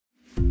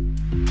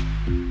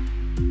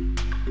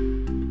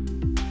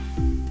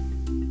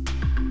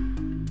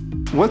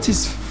What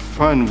is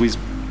fun with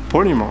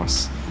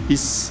polymers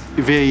is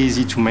very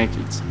easy to make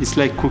it. It's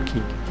like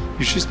cooking.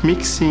 You're just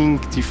mixing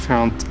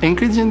different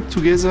ingredients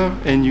together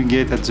and you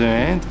get at the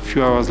end, a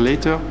few hours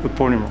later, the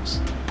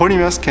polymers.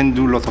 Polymers can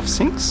do a lot of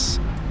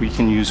things. We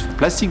can use for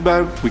plastic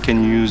bag, we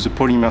can use the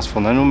polymers for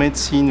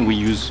nanomedicine, we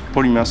use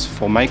polymers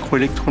for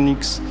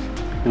microelectronics.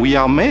 We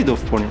are made of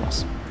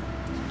polymers.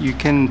 You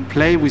can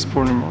play with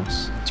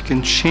polymers. You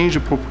can change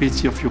the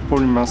property of your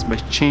polymers by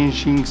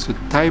changing the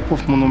type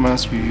of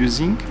monomers you're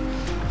using,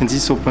 and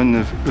this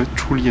opens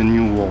truly a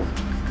new world.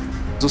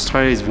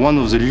 Australia is one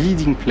of the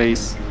leading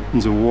places in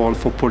the world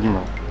for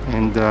polymer,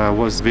 and I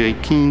was very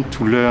keen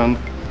to learn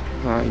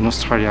in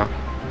Australia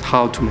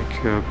how to make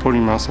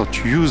polymers or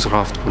to use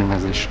raft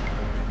polymerization.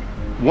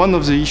 One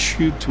of the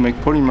issues to make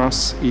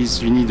polymers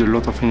is you need a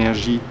lot of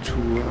energy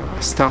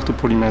to start a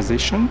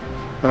polymerization.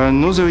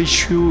 Another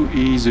issue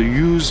is the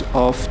use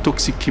of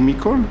toxic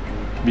chemical,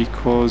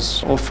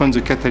 because often the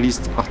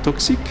catalysts are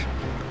toxic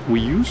we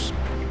use.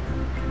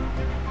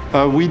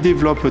 We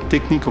develop a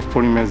technique of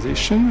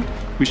polymerization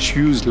which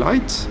uses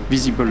light,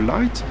 visible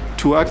light,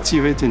 to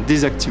activate and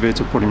deactivate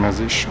the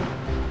polymerization.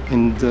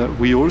 And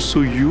we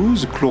also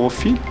use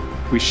chlorophyll,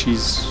 which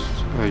is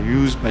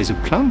used by the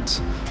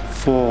plant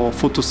for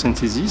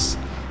photosynthesis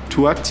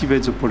to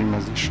activate the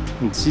polymerization.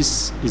 And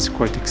this is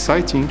quite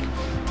exciting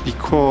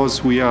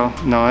because we are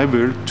now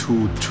able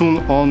to turn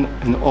on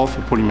and off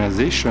a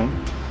polymerization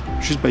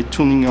just by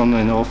turning on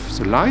and off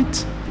the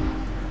light.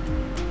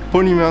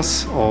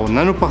 Polymers or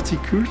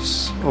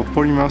nanoparticles or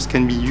polymers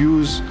can be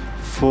used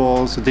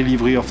for the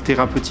delivery of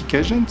therapeutic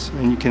agents,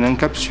 and you can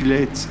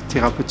encapsulate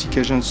therapeutic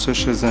agents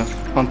such as an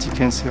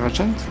anti-cancer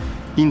agent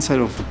inside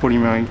of the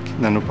polymeric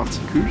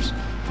nanoparticles.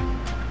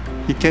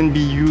 It can be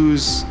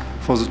used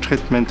for the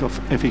treatment of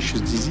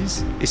infectious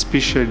disease,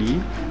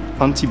 especially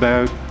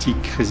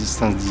antibiotic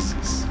resistant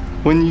disease.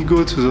 When you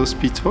go to the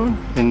hospital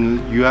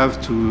and you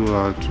have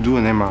to do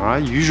an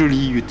MRI, usually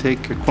you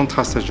take a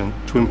contrast agent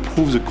to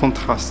improve the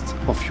contrast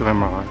of your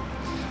MRI.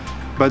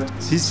 But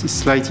this is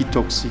slightly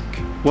toxic.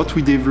 What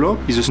we develop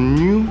is a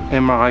new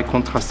MRI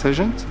contrast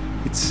agent.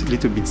 It's a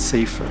little bit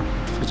safer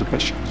for the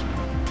patient.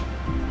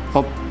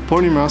 Our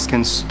polymers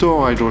can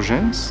store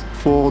hydrogens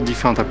for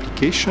different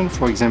applications.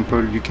 For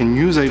example, you can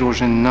use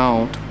hydrogen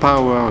now to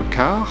power a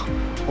car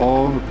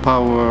or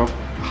power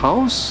a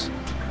house.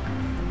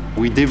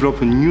 We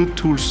develop a new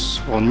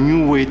tools or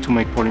new way to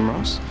make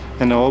polymers,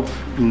 and I hope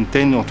in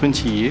 10 or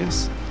 20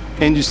 years,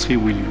 industry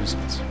will use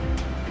it.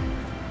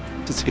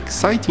 It's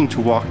exciting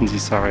to work in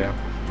this area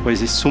where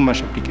there's so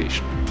much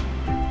application.